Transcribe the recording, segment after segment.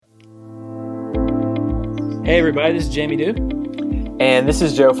Hey everybody, this is Jamie Dew. And this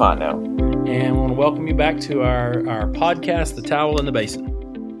is Joe Fontenot. And we want to welcome you back to our podcast, The Towel in the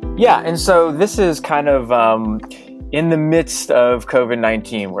Basin. Yeah, and so this is kind of in the midst of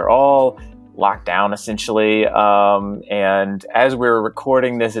COVID-19. We're all locked down, essentially. And as we're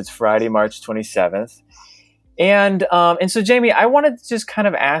recording this, it's Friday, March 27th. And so, Jamie, I wanted to just kind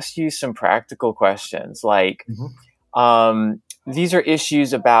of ask you some practical questions. Like, these are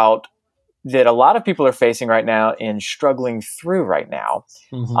issues about that a lot of people are facing right now and struggling through right now.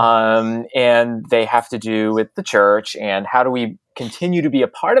 And they have to do with the church and how do we continue to be a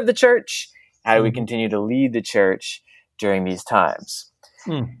part of the church? How do we continue to lead the church during these times?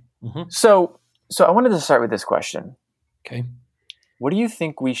 So I wanted to start with this question. Okay. What do you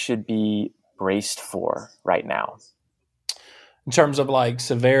think we should be braced for right now? In terms of like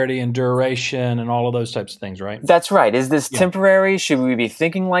severity and duration and all of those types of things, right? That's right. Is this temporary? Should we be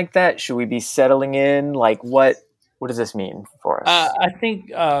thinking like that? Should we be settling in? Like what does this mean for us? I think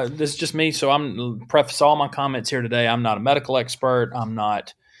this is just me. So I'm preface all my comments here today. I'm not a medical expert. I'm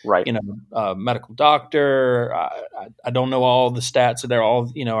not, a medical doctor. I don't know all the stats that they're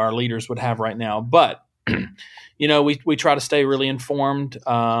all, our leaders would have right now. But, we try to stay really informed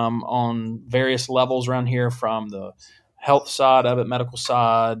on various levels around here, from the health side of it, medical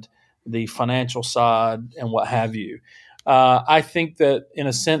side, the financial side, and what have you. I think that in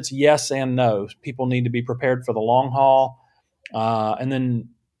a sense, yes and no. People need to be prepared for the long haul. And then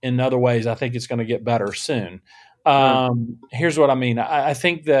in other ways, I think it's going to get better soon. Here's what I mean. I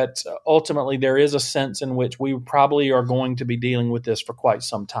think that ultimately there is a sense in which we probably are going to be dealing with this for quite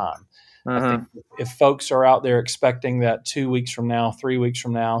some time. I think if folks are out there expecting that 2 weeks from now, 3 weeks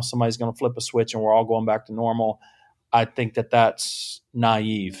from now, somebody's going to flip a switch and we're all going back to normal, I think that that's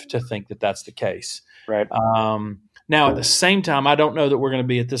naive to think that that's the case. Right. Now, at the same time, I don't know that we're going to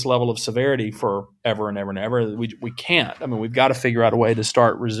be at this level of severity forever and ever and ever. We can't. I mean, we've got to figure out a way to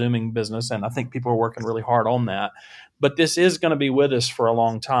start resuming business, and I think people are working really hard on that. But this is going to be with us for a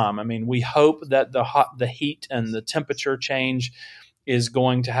long time. I mean, we hope that the heat and the temperature change is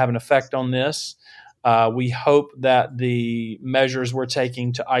going to have an effect on this. We hope that the measures we're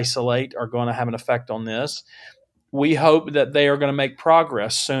taking to isolate are going to have an effect on this. We hope that they are going to make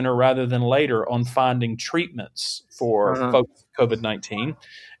progress sooner rather than later on finding treatments for folks with COVID-19.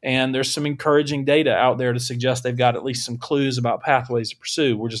 And there's some encouraging data out there to suggest they've got at least some clues about pathways to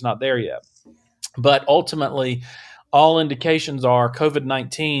pursue. We're just not there yet. But ultimately, all indications are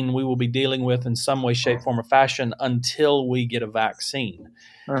COVID-19 we will be dealing with in some way, shape, form, or fashion until we get a vaccine.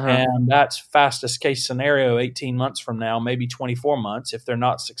 And that's fastest case scenario 18 months from now, maybe 24 months. If they're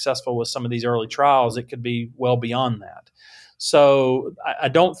not successful with some of these early trials, it could be well beyond that. So I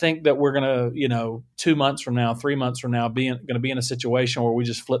don't think that we're going to, 2 months from now, 3 months from now, going to be in a situation where we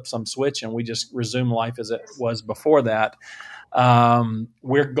just flip some switch and we just resume life as it was before that.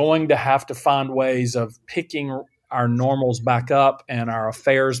 We're going to have to find ways of picking our normals back up and our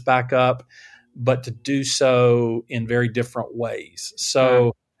affairs back up, but to do so in very different ways.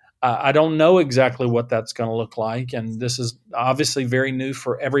 So I don't know exactly what that's going to look like. And this is obviously very new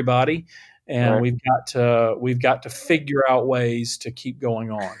for everybody. And we've got to figure out ways to keep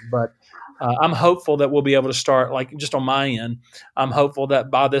going on. But I'm hopeful that we'll be able to start, like just on my end, I'm hopeful that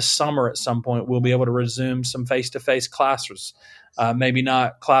by this summer at some point, we'll be able to resume some face-to-face classes. Maybe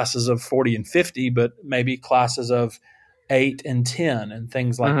not classes of 40 and 50, but maybe classes of 8 and 10 and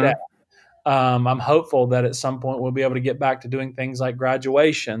things like that. I'm hopeful that at some point we'll be able to get back to doing things like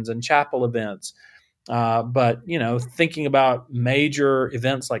graduations and chapel events. But, thinking about major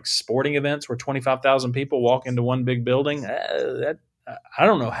events like sporting events where 25,000 people walk into one big building, I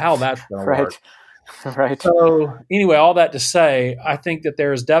don't know how that's going to work. Right. So anyway, all that to say, I think that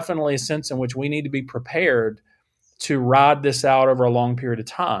there is definitely a sense in which we need to be prepared to ride this out over a long period of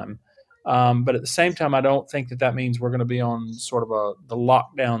time. But at the same time, I don't think that means we're going to be on sort of the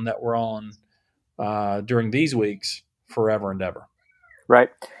lockdown that we're on during these weeks forever and ever. Right.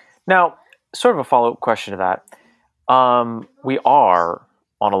 Now, sort of a follow-up question to that. We are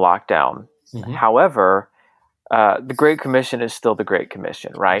on a lockdown. However, the Great Commission is still the Great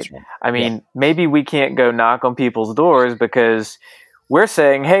Commission, right? Right. I mean, maybe we can't go knock on people's doors because we're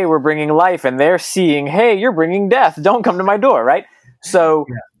saying, hey, we're bringing life, and they're seeing, hey, you're bringing death. Don't come to my door, right? So,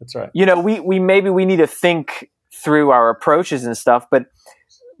 that's right. We need to think through our approaches and stuff. But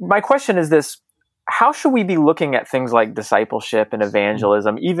my question is this: how should we be looking at things like discipleship and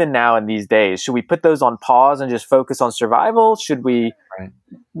evangelism, even now in these days? Should we put those on pause and just focus on survival? Should we? Right.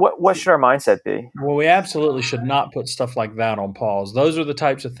 What should our mindset be? Well, we absolutely should not put stuff like that on pause. Those are the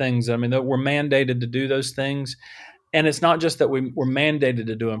types of things. That we're mandated to do those things. And it's not just that we're mandated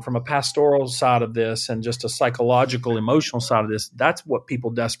to do them. From a pastoral side of this and just a psychological, emotional side of this, that's what people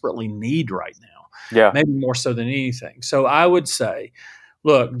desperately need right now. Yeah. Maybe more so than anything. So I would say,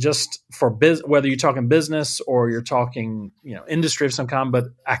 look, just for whether you're talking business or you're talking, industry of some kind, but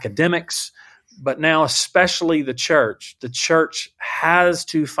academics, but now especially the church has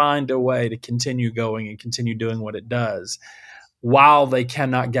to find a way to continue going and continue doing what it does while they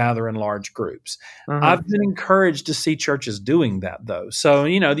cannot gather in large groups. Mm-hmm. I've been encouraged to see churches doing that, though. So,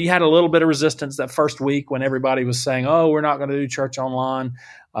 you had a little bit of resistance that first week when everybody was saying, oh, we're not going to do church online.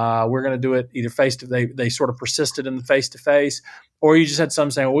 We're going to do it either face-to-face. They sort of persisted in the face-to-face, or you just had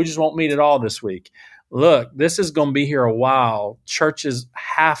some saying, well, we just won't meet at all this week. Look, this is going to be here a while. Churches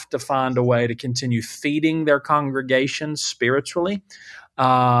have to find a way to continue feeding their congregations spiritually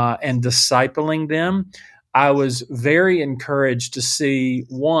and discipling them. I was very encouraged to see,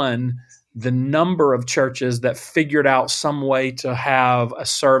 one, the number of churches that figured out some way to have a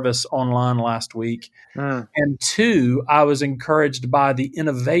service online last week. And two, I was encouraged by the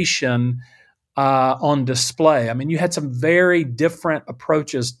innovation on display. I mean, you had some very different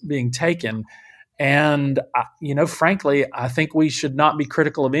approaches being taken. And, frankly, I think we should not be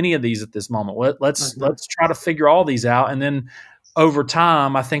critical of any of these at this moment. Let's try to figure all these out. And then over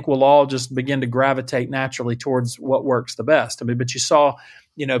time, I think we'll all just begin to gravitate naturally towards what works the best. I mean, but you saw,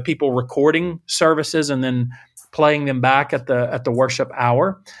 people recording services and then playing them back at the worship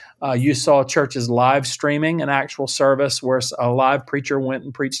hour. You saw churches live streaming an actual service where a live preacher went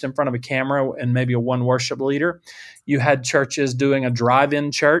and preached in front of a camera and maybe a one worship leader. You had churches doing a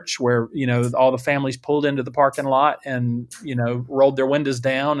drive-in church where, all the families pulled into the parking lot and, rolled their windows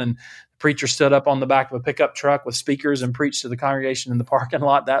down, and preacher stood up on the back of a pickup truck with speakers and preached to the congregation in the parking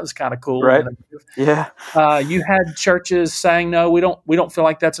lot. That was kind of cool. Right. Yeah. You had churches saying, no, we don't feel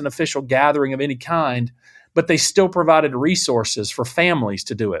like that's an official gathering of any kind, but they still provided resources for families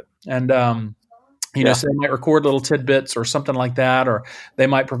to do it. And, so they might record little tidbits or something like that, or they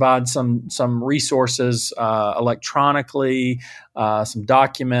might provide some resources electronically, some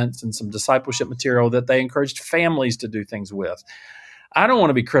documents and some discipleship material that they encouraged families to do things with. I don't want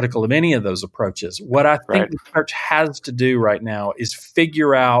to be critical of any of those approaches. What I think the church has to do right now is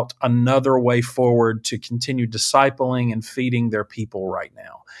figure out another way forward to continue discipling and feeding their people right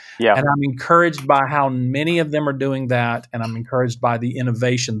now. Yeah. And I'm encouraged by how many of them are doing that, and I'm encouraged by the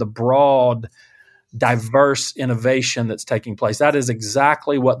innovation, the broad, diverse innovation that's taking place. That is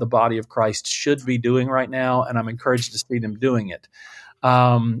exactly what the body of Christ should be doing right now, and I'm encouraged to see them doing it.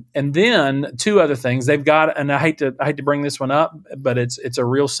 And then two other things they've got, and I hate to bring this one up, but it's a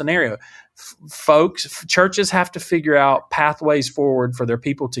real scenario. Churches have to figure out pathways forward for their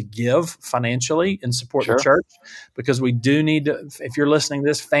people to give financially and support the church, because we do need to, if you're listening to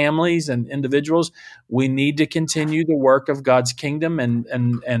this, families and individuals, we need to continue the work of God's kingdom and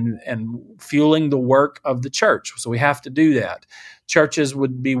fueling the work of the church. So we have to do that. Churches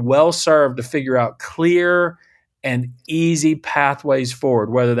would be well served to figure out clear and easy pathways forward,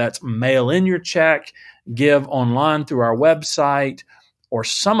 whether that's mail in your check, give online through our website, or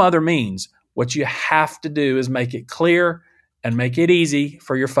some other means. What you have to do is make it clear and make it easy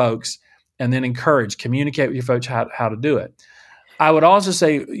for your folks, and then communicate with your folks how to do it. I would also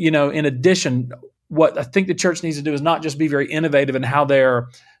say, in addition, what I think the church needs to do is not just be very innovative in how they're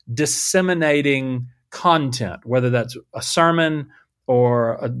disseminating content, whether that's a sermon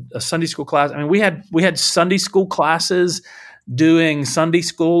or a Sunday school class. I mean, we had Sunday school classes doing Sunday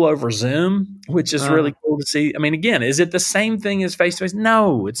school over Zoom, which is really cool to see. I mean, again, is it the same thing as face-to-face?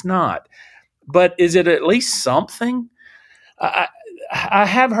 No, it's not. But is it at least something? I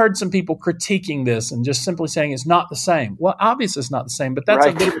have heard some people critiquing this and just simply saying it's not the same. Well, obviously it's not the same, but that's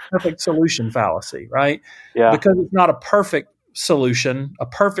a bit of a perfect solution fallacy, right? Yeah. Because it's not a perfect solution, a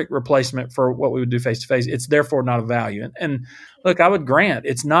perfect replacement for what we would do face-to-face. It's therefore not of value. And look, I would grant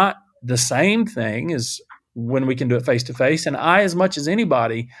it's not the same thing as when we can do it face-to-face. And I, as much as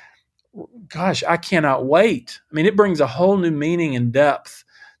anybody, gosh, I cannot wait. I mean, it brings a whole new meaning and depth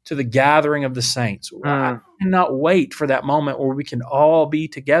to the gathering of the saints. I cannot wait for that moment where we can all be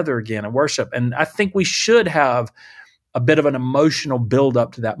together again and worship. And I think we should have a bit of an emotional build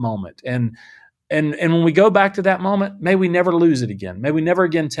up to that moment. And when we go back to that moment, may we never lose it again. May we never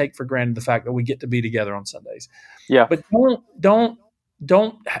again take for granted the fact that we get to be together on Sundays. Yeah. But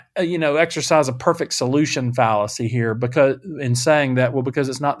don't exercise a perfect solution fallacy here, because in saying that, well, because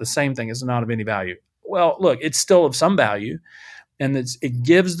it's not the same thing, it's not of any value. Well, look, it's still of some value, and it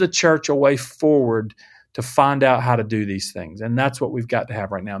gives the church a way forward to find out how to do these things, and that's what we've got to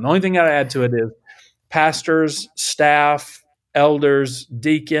have right now. And the only thing I'd add to it is pastors, staff, elders,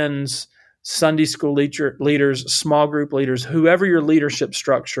 deacons, Sunday school leaders, small group leaders, whoever your leadership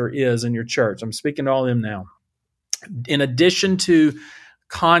structure is in your church. I'm speaking to all of them now. In addition to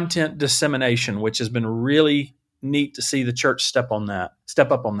content dissemination, which has been really neat to see the church step up on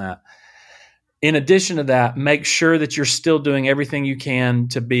that. In addition to that, make sure that you're still doing everything you can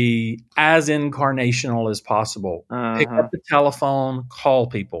to be as incarnational as possible. Pick up the telephone, call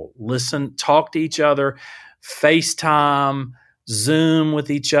people, listen, talk to each other, FaceTime, Zoom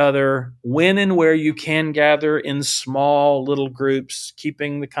with each other, when and where you can gather in small little groups,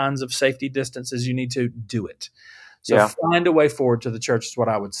 keeping the kinds of safety distances you need to do it. So find a way forward to the church is what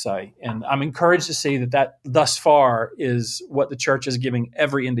I would say. And I'm encouraged to see that thus far is what the church is giving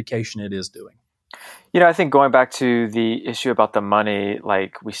every indication it is doing. I think going back to the issue about the money,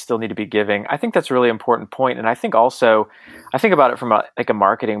 like we still need to be giving, I think that's a really important point. And I think also, I think about it from a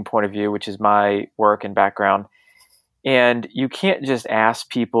marketing point of view, which is my work and background. And you can't just ask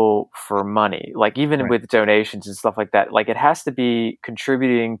people for money, like even with donations and stuff like that. Like it has to be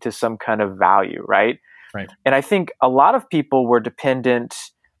contributing to some kind of value, right? Right. And I think a lot of people were dependent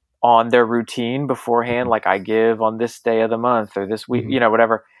on their routine beforehand, like I give on this day of the month or this week,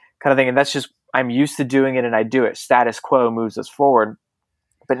 whatever kind of thing. And that's just, I'm used to doing it and I do it. Status quo moves us forward.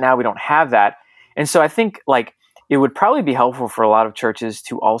 But now we don't have that. And so I think like it would probably be helpful for a lot of churches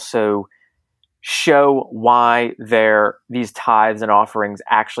to also show why these tithes and offerings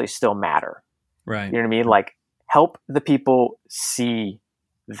actually still matter. Right. You know what I mean? Like help the people see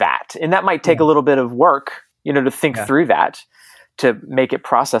that. And that might take a little bit of work, to think through that, to make it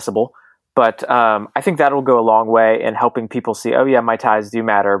processable. But I think that'll go a long way in helping people see, oh yeah, my tithes do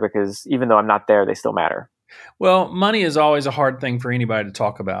matter because even though I'm not there, they still matter. Well, money is always a hard thing for anybody to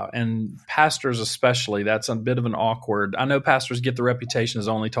talk about. And pastors especially, that's a bit of an awkward. I know pastors get the reputation as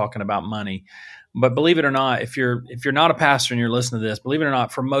only talking about money. But believe it or not, if you're not a pastor and you're listening to this, believe it or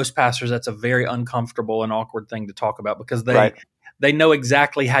not, for most pastors, that's a very uncomfortable and awkward thing to talk about because they know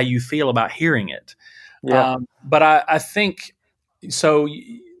exactly how you feel about hearing it. Yeah. But I think so.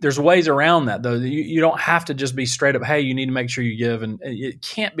 There's ways around that, though. You don't have to just be straight up, hey, you need to make sure you give. And it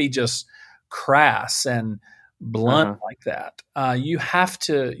can't be just crass and blunt like that. You have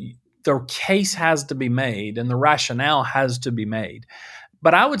to, the case has to be made and the rationale has to be made.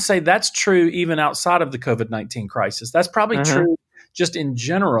 But I would say that's true even outside of the COVID-19 crisis. That's probably true just in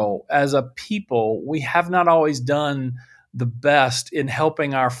general. As a people, we have not always done the best in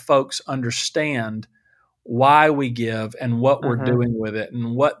helping our folks understand why we give and what we're doing with it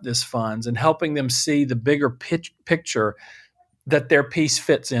and what this funds and helping them see the bigger picture that their piece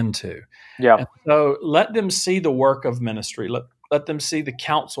fits into. Yeah. And so let them see the work of ministry. Let them see the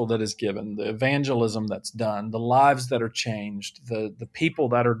counsel that is given, the evangelism that's done, the lives that are changed, the people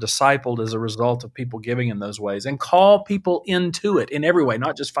that are discipled as a result of people giving in those ways, and call people into it in every way,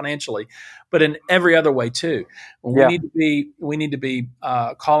 not just financially, but in every other way too. We need to be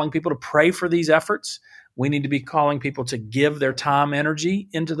calling people to pray for these efforts. We need to be calling people to give their time, energy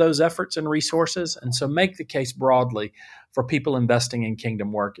into those efforts and resources. And so make the case broadly for people investing in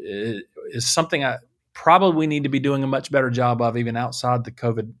kingdom work is something probably we need to be doing a much better job of even outside the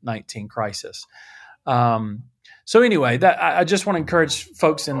COVID-19 crisis. So anyway, I just want to encourage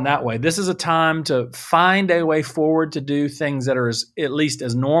folks in that way. This is a time to find a way forward to do things that are at least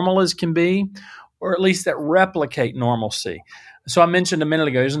as normal as can be, or at least that replicate normalcy. So I mentioned a minute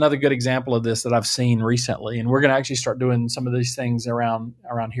ago, there's another good example of this that I've seen recently, and we're going to actually start doing some of these things around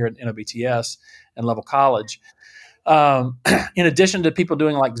here at NOBTS and Level College. In addition to people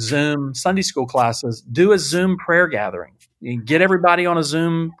doing like Zoom Sunday school classes, do a Zoom prayer gathering. You get everybody on a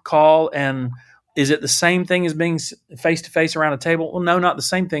Zoom call, and is it the same thing as being face-to-face around a table? Well, no, not the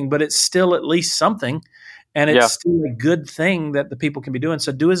same thing, but it's still at least something, and it's still a good thing that the people can be doing.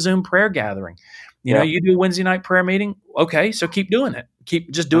 So do a Zoom prayer gathering. You know, you do a Wednesday night prayer meeting. Okay, so keep doing it.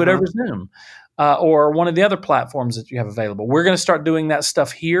 Just do it over Zoom or one of the other platforms that you have available. We're going to start doing that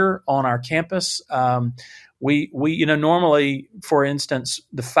stuff here on our campus. We normally, for instance,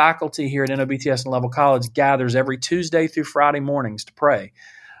 the faculty here at NOBTS and Level College gathers every Tuesday through Friday mornings to pray.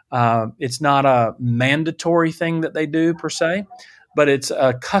 It's not a mandatory thing that they do per se, but it's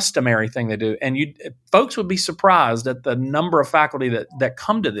a customary thing they do. And folks would be surprised at the number of faculty that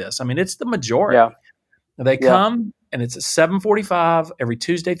come to this. I mean, it's the majority. Yeah. They come, and it's at 7:45 every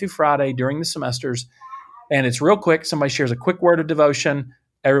Tuesday through Friday during the semesters. And it's real quick. Somebody shares a quick word of devotion.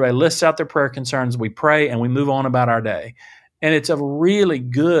 Everybody lists out their prayer concerns. We pray, and we move on about our day. And it's a really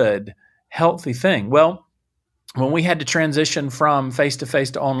good, healthy thing. Well, when we had to transition from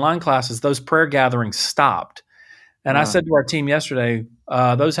face-to-face to online classes, those prayer gatherings stopped. And I said to our team yesterday,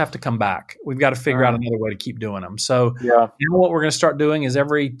 Those have to come back. We've got to figure out another way to keep doing them. So Yeah. now what we're going to start doing is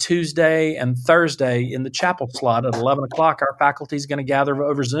every Tuesday and Thursday in the chapel slot at 11 o'clock, our faculty is going to gather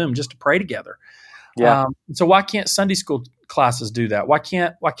over Zoom just to pray together. Yeah. So why can't Sunday school classes do that? Why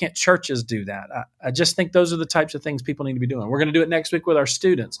can't churches do that? I just think those are the types of things people need to be doing. We're going to do it next week with our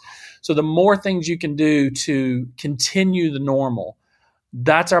students. So the more things you can do to continue the normal,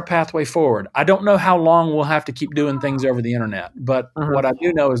 that's our pathway forward. I don't know how long we'll have to keep doing things over the internet, but what I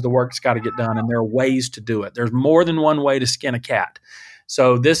do know is the work's got to get done, and there are ways to do it. There's more than one way to skin a cat.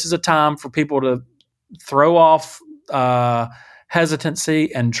 So this is a time for people to throw off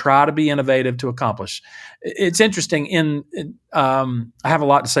hesitancy and try to be innovative to accomplish. It's interesting. I have a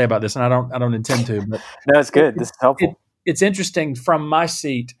lot to say about this, and I don't intend to. But no, it's good. This is helpful. It's interesting from my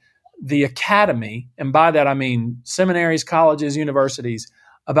seat. The academy, and by that I mean seminaries, colleges, universities,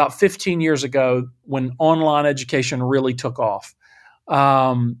 about 15 years ago when online education really took off.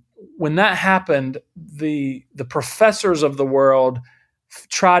 When that happened, the professors of the world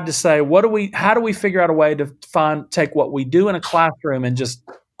tried to say, how do we figure out a way to take what we do in a classroom and just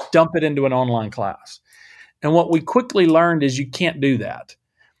dump it into an online class? And what we quickly learned is you can't do that.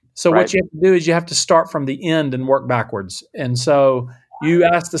 So what you have to do is you have to start from the end and work backwards. And so you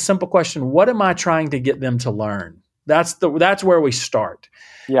ask the simple question, what am I trying to get them to learn? That's where we start.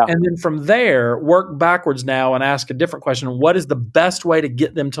 Yeah. And then from there, work backwards now and ask a different question. What is the best way to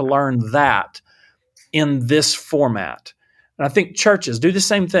get them to learn that in this format? And I think churches do the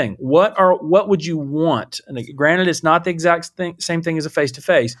same thing. What would you want? And granted, it's not the exact same thing as a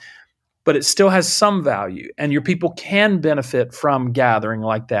face-to-face, but it still has some value. And your people can benefit from gathering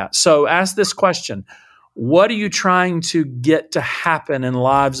like that. So ask this question. What are you trying to get to happen in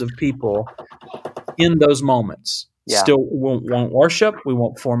lives of people in those moments? Yeah. Still, we want worship. We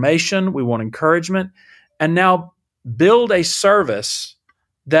want formation. We want encouragement. And now build a service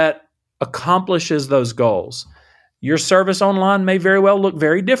that accomplishes those goals. Your service online may very well look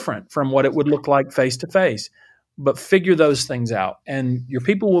very different from what it would look like face-to-face, but figure those things out. And your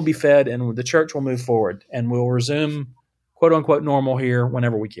people will be fed, and the church will move forward, and we'll resume, quote-unquote, normal here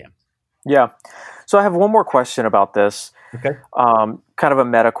whenever we can. Yeah. So I have one more question about this. Okay. Kind of a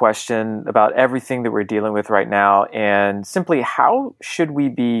meta question about everything that we're dealing with right now, and simply how should we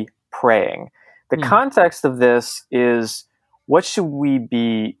be praying? The context of this is, what should we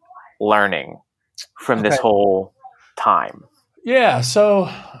be learning from this whole time? Yeah. So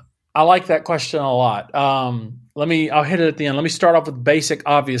I like that question a lot. I'll hit it at the end. Let me start off with basic,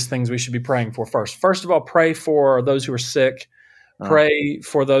 obvious things we should be praying for first. First of all, pray for those who are sick. Pray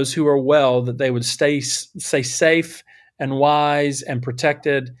for those who are well, that they would stay safe and wise and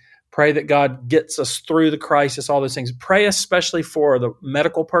protected. Pray that God gets us through the crisis, all those things. Pray especially for the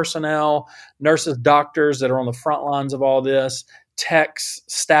medical personnel, nurses, doctors that are on the front lines of all this, techs,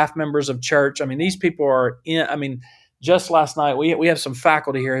 staff members of church. I mean, these people are just last night, we have some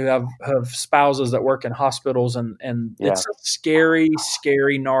faculty here who have spouses that work in hospitals, and it's a scary,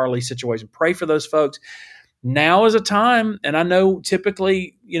 scary, gnarly situation. Pray for those folks. Now is a time, and I know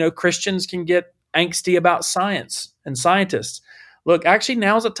typically, Christians can get angsty about science and scientists. Look, actually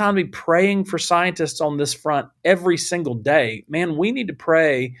now is a time to be praying for scientists on this front every single day. Man, we need to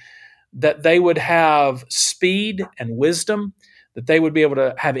pray that they would have speed and wisdom, that they would be able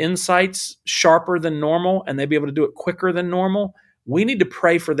to have insights sharper than normal, and they'd be able to do it quicker than normal. We need to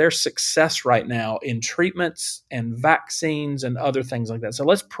pray for their success right now in treatments and vaccines and other things like that. So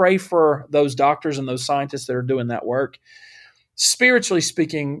let's pray for those doctors and those scientists that are doing that work. Spiritually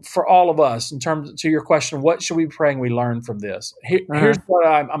speaking, for all of us, in terms to your question, what should we be praying we learn from this? Here's what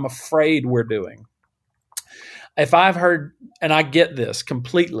I'm afraid we're doing. If I've heard, and I get this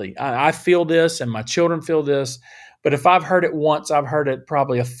completely, I feel this and my children feel this, but if I've heard it once, I've heard it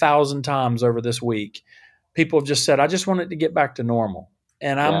probably 1,000 times over this week. People have just said, I just want it to get back to normal.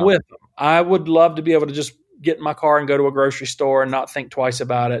 And I'm with them. I would love to be able to just get in my car and go to a grocery store and not think twice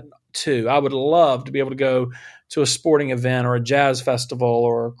about it, too. I would love to be able to go to a sporting event or a jazz festival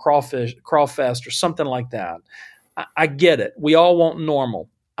or a crawfest or something like that. I get it. We all want normal.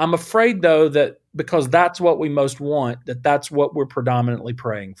 I'm afraid, though, that because that's what we most want, that's what we're predominantly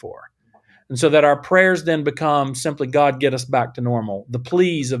praying for. And so that our prayers then become simply, God, get us back to normal. The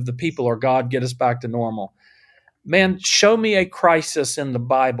pleas of the people are, God, get us back to normal. Man, show me a crisis in the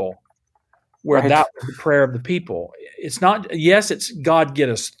Bible where that was the prayer of the people. It's not, yes, it's God, get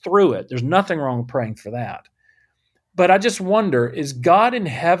us through it. There's nothing wrong with praying for that. But I just wonder, is God in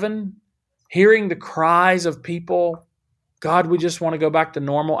heaven hearing the cries of people? God, we just want to go back to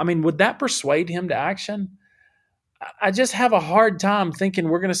normal. I mean, would that persuade him to action? I just have a hard time thinking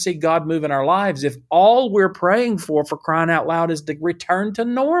we're going to see God move in our lives if all we're praying for crying out loud, is to return to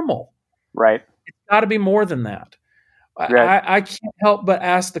normal. Right. It's got to be more than that. Right. I can't help but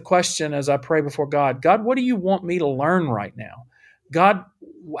ask the question as I pray before God, God, what do you want me to learn right now? God,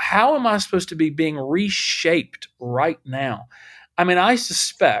 how am I supposed to be being reshaped right now? I mean, I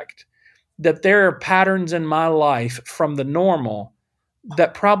suspect that there are patterns in my life from the normal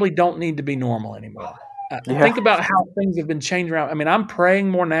that probably don't need to be normal anymore. Think about how things have been changed around. I mean, I'm praying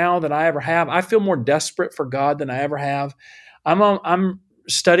more now than I ever have. I feel more desperate for God than I ever have. I'm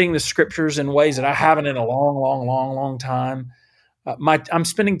studying the scriptures in ways that I haven't in a long time. I'm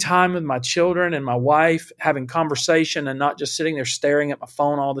spending time with my children and my wife, having conversation and not just sitting there staring at my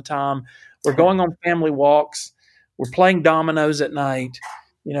phone all the time. We're going on family walks. We're playing dominoes at night.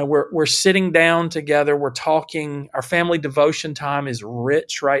 We're sitting down together. We're talking. Our family devotion time is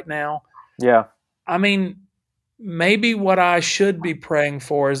rich right now. Yeah. I mean, maybe what I should be praying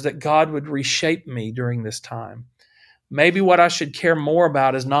for is that God would reshape me during this time. Maybe what I should care more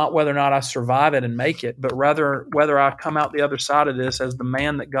about is not whether or not I survive it and make it, but rather whether I come out the other side of this as the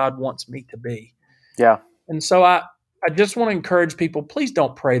man that God wants me to be. Yeah. And so I just want to encourage people, please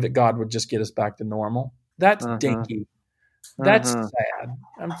don't pray that God would just get us back to normal. That's dinky. That's sad.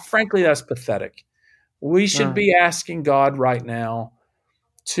 And frankly, that's pathetic. We should be asking God right now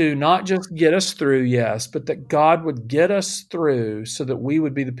to not just get us through, yes, but that God would get us through so that we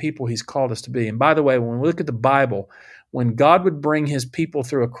would be the people he's called us to be. And by the way, when we look at the Bible, when God would bring his people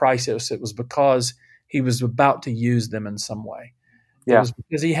through a crisis, it was because he was about to use them in some way. Yeah. It was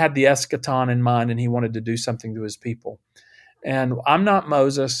because he had the eschaton in mind and he wanted to do something to his people. And I'm not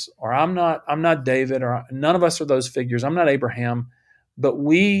Moses, or I'm not David, or none of us are those figures. I'm not Abraham, but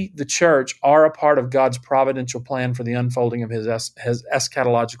we, the church, are a part of God's providential plan for the unfolding of his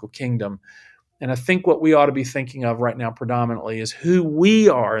eschatological kingdom. And I think what we ought to be thinking of right now predominantly is who we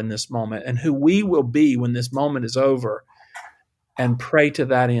are in this moment and who we will be when this moment is over, and pray to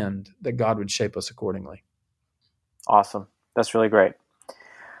that end that God would shape us accordingly. Awesome. That's really great.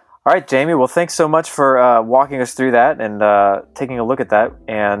 All right, Jamie. Well, thanks so much for walking us through that and taking a look at that.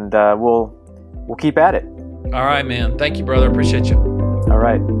 And we'll keep at it. All right, man. Thank you, brother. Appreciate you. All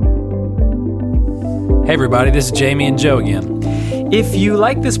right. Hey, everybody. This is Jamie and Joe again. If you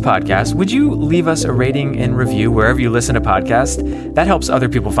like this podcast, would you leave us a rating and review wherever you listen to podcasts? That helps other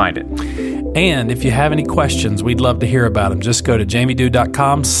people find it. And if you have any questions, we'd love to hear about them. Just go to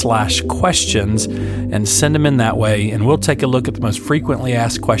jamiedew.com/questions and send them in that way, and we'll take a look at the most frequently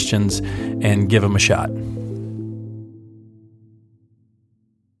asked questions and give them a shot.